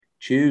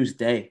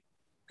Tuesday.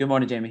 Good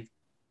morning, Jamie.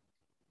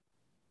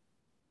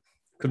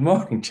 Good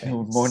morning, Good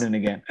James. morning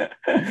again.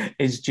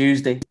 It's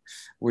Tuesday.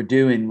 We're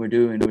doing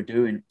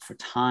for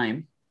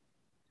time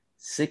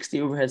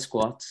 60 overhead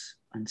squats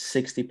and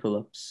 60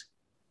 pull-ups.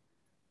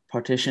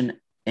 Partition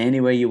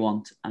any way you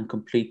want and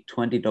complete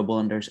 20 double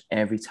unders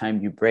every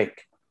time you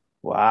break.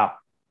 Wow.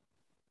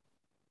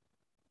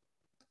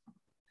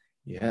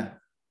 Yeah.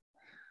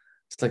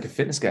 It's like a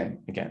fitness game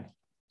again.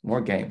 More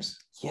games.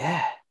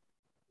 Yeah.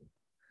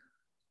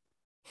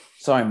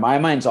 Sorry, my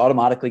mind's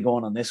automatically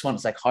going on this one.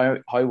 It's like,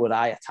 how would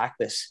I attack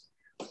this?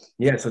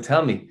 Yeah. So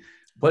tell me,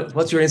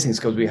 what's your instincts?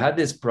 Because we had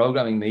this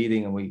programming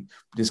meeting and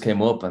this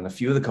came up, and a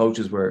few of the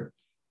coaches were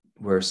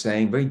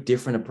saying very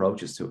different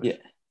approaches to it. Yeah.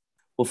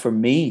 Well, for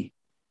me,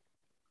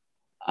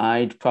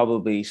 I'd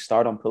probably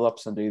start on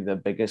pull-ups and do the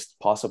biggest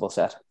possible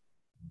set.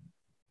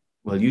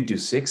 Well, you do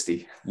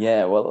 60.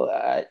 Yeah, well,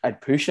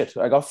 I'd push it.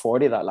 I got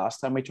 40 that last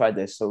time we tried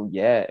this. So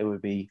yeah, it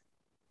would be,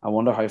 I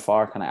wonder how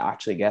far can I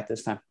actually get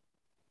this time?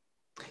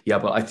 Yeah,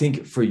 but I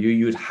think for you,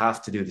 you'd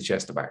have to do the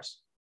chest to bars.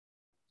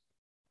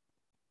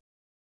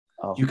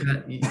 Oh. You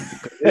can't.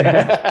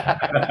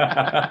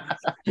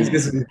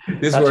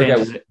 This workout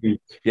would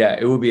be,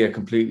 it would be a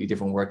completely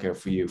different workout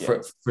for you. Yeah.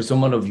 For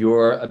someone of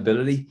your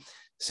ability,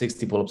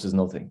 60 pull-ups is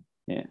nothing.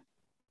 Yeah,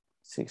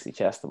 60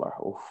 chest to bar.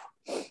 Oh.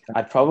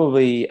 I'd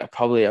probably, if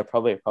I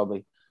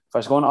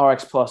was going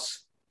RX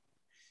plus,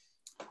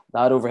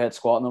 that overhead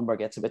squat number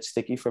gets a bit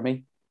sticky for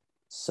me.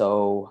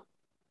 So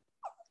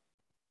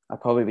I'd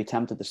probably be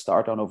tempted to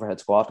start on overhead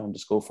squat and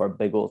just go for a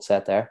big old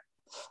set there.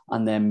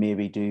 And then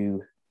maybe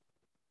do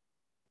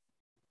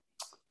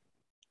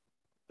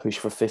push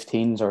for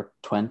 15s or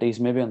 20s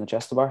maybe on the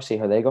chest to bar, see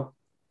how they go.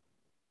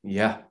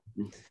 Yeah.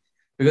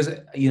 Because,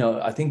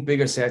 I think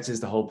bigger sets is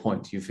the whole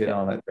point. You've hit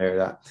on it there,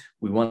 that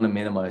we want to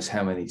minimize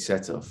how many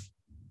sets of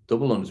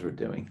double unders we're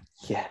doing.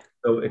 Yeah.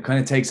 So it kind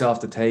of takes off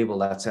the table.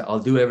 That's it. I'll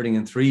do everything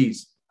in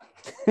threes.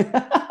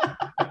 That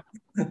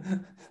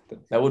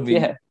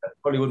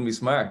probably wouldn't be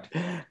smart.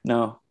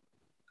 No.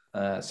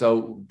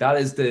 So that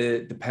is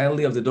the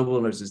penalty of the double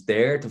unders is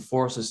there to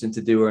force us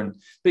into doing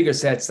bigger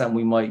sets than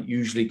we might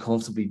usually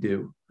comfortably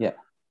do. Yeah.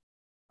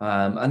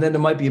 And then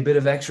there might be a bit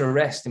of extra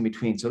rest in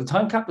between. So the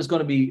time cap is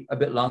going to be a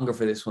bit longer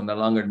for this one,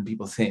 longer than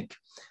people think,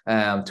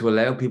 to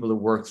allow people to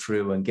work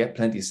through and get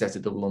plenty of sets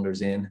of double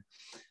unders in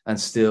and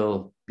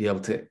still be able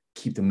to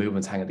keep the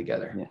movements hanging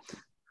together. Yeah.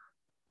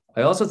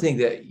 I also think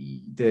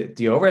that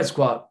the overhead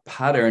squat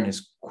pattern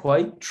is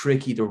quite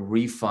tricky to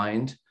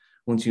refine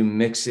once you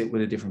mix it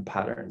with a different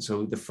pattern.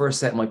 So the first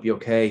set might be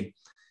okay,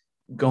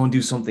 go and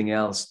do something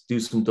else, do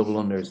some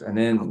double unders. And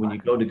then when you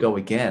go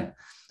again,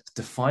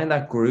 to find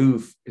that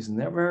groove is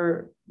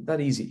never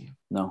that easy.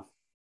 No.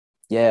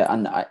 Yeah.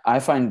 And I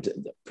find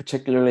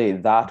particularly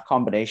that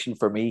combination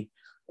for me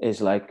is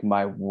like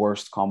my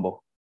worst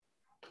combo.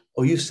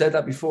 Oh, you said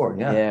that before.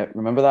 Yeah. Yeah.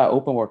 Remember that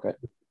open workout,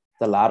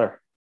 the ladder?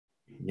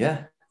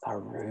 Yeah. That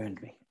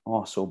ruined me.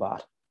 Oh, so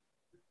bad.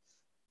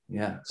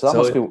 Yeah. So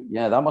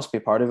that must be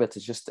part of it.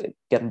 It's just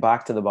getting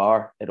back to the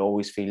bar. It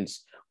always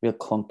feels real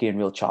clunky and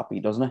real choppy,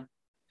 doesn't it?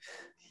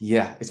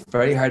 Yeah. It's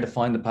very hard to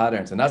find the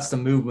patterns. And that's the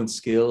movement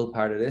skill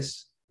part of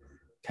this.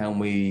 Can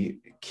we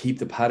keep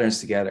the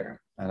patterns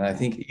together? And I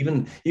think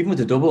even with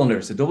the double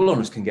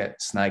unders can get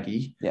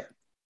snaggy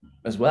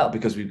as well,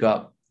 because we've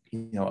got,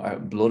 our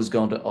blood is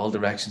going to all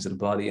directions of the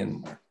body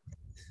and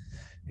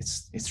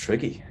it's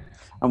tricky.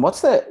 And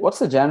what's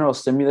the general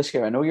stimulus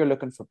here? I know you're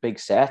looking for big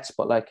sets,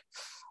 but like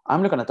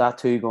I'm looking at that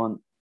too going,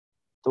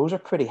 those are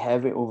pretty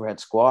heavy overhead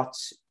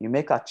squats. You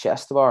make that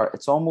chest bar,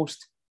 it's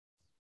almost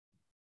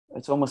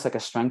like a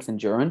strength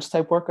endurance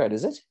type workout,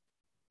 is it?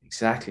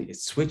 Exactly. It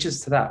switches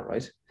to that,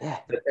 right? Yeah.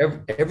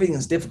 Everything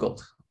is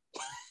difficult.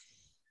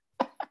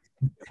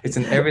 It's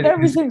an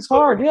everything's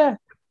hard, yeah.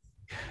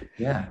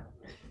 Yeah.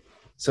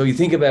 So you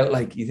think about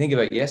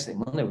yesterday,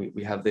 Monday,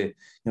 we have the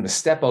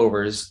step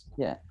overs,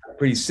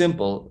 pretty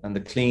simple, and the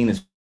clean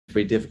is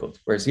very difficult.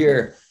 Whereas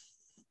here,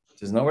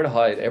 there's nowhere to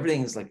hide.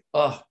 Everything is like,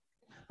 oh,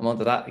 I'm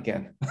onto that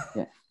again.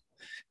 Yeah.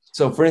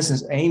 So for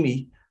instance,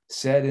 Amy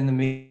said in the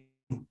meeting,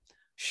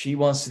 she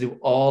wants to do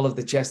all of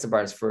the chest to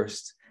bars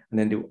first and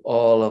then do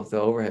all of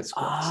the overhead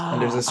squats.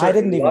 And there's I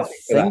didn't even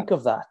think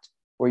of that,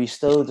 where you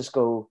still just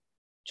go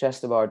chest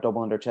to bar,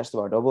 double under, chest to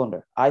bar, double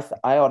under. I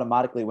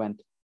automatically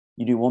went,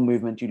 you do one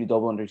movement, you do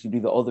double unders, you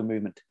do the other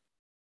movement.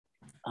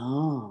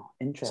 Oh,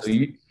 interesting. So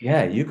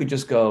you could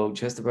just go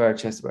chest to bar,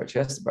 chest to bar,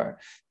 chest to bar,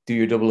 do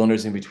your double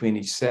unders in between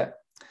each set.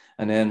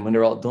 And then when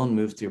they're all done,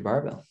 move to your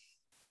barbell.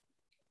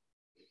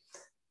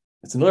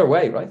 It's another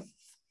way, right?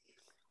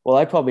 Well,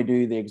 I probably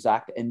do the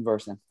exact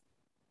inverse then.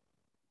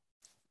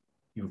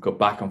 You would go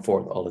back and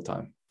forth all the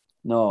time.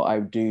 No, I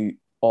would do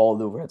all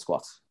the overhead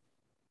squats.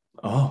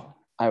 Oh.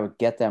 I would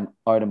get them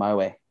out of my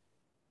way.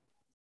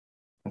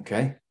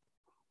 Okay.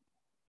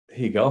 There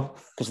you go.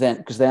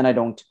 Because then I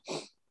don't,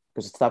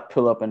 because it's that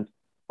pull up and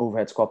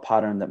overhead squat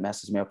pattern that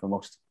messes me up the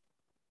most.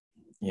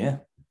 Yeah.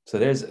 So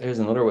there's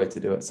another way to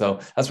do it. So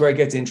that's where it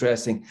gets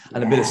interesting,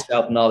 and a bit of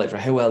self-knowledge,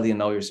 right? How well do you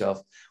know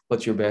yourself?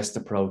 What's your best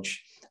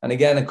approach? And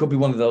again, it could be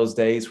one of those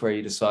days where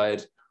you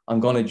decide, I'm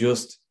going to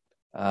just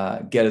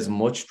get as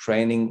much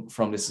training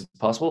from this as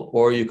possible.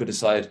 Or you could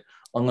decide,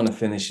 I'm going to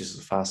finish this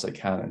as fast as I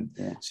can.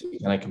 And so you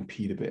can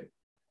compete a bit.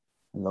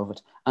 I love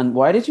it. And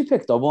why did you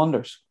pick double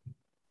unders?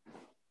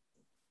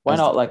 Why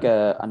not like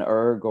an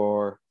erg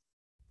or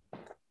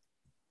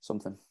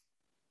something?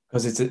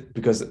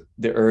 Because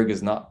the erg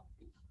is not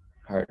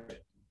hard.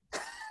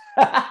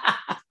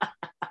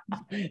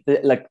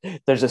 Like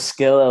there's a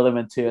skill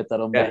element to it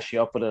that'll mess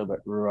you up a little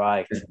bit.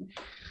 Right.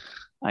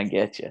 I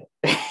get you.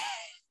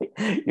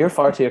 You're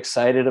far too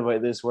excited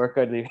about this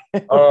workout.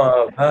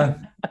 Oh,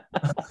 man.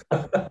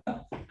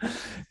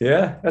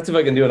 Yeah, that's if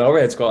I can do an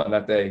overhead squat on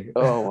that day.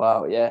 Oh,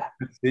 wow. Yeah.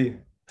 Let's see.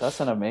 That's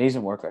an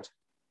amazing workout.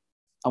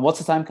 And what's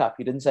the time cap?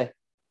 You didn't say.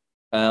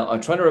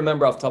 I'm trying to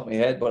remember off the top of my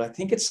head, but I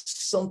think it's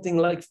something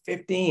like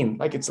 15.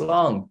 Like it's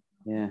long.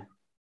 Yeah.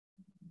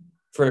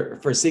 For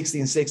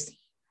 1660.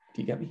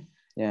 Do you get me?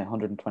 Yeah,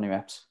 120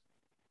 reps.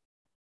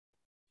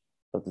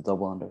 But the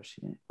double unders.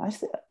 Yeah.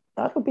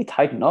 That would be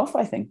tight enough,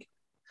 I think.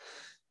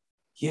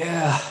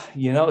 Yeah,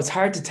 it's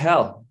hard to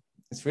tell.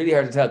 It's really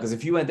hard to tell because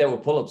if you went out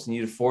with pull-ups and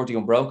you did 40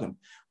 unbroken,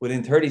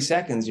 within 30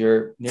 seconds,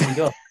 you're nearly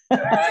done.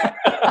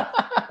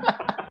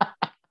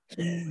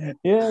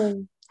 Yeah,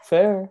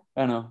 fair.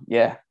 I know.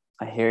 Yeah,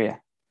 I hear you.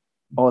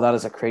 Oh, that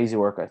is a crazy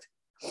workout.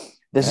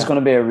 This is going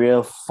to be a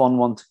real fun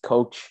one to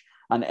coach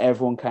and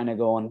everyone kind of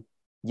going,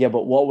 yeah,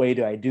 but what way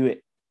do I do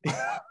it?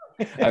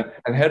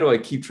 and how do I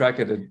keep track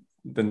of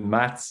the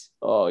mats?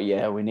 Oh,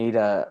 yeah, we need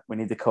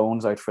the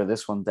cones out for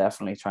this one.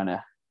 Definitely trying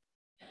to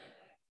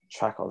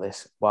track all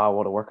this. Wow,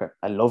 what a workout.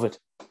 I love it.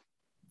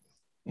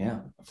 Yeah,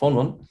 fun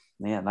one.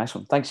 Yeah, nice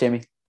one. Thanks,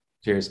 Jamie.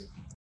 Cheers.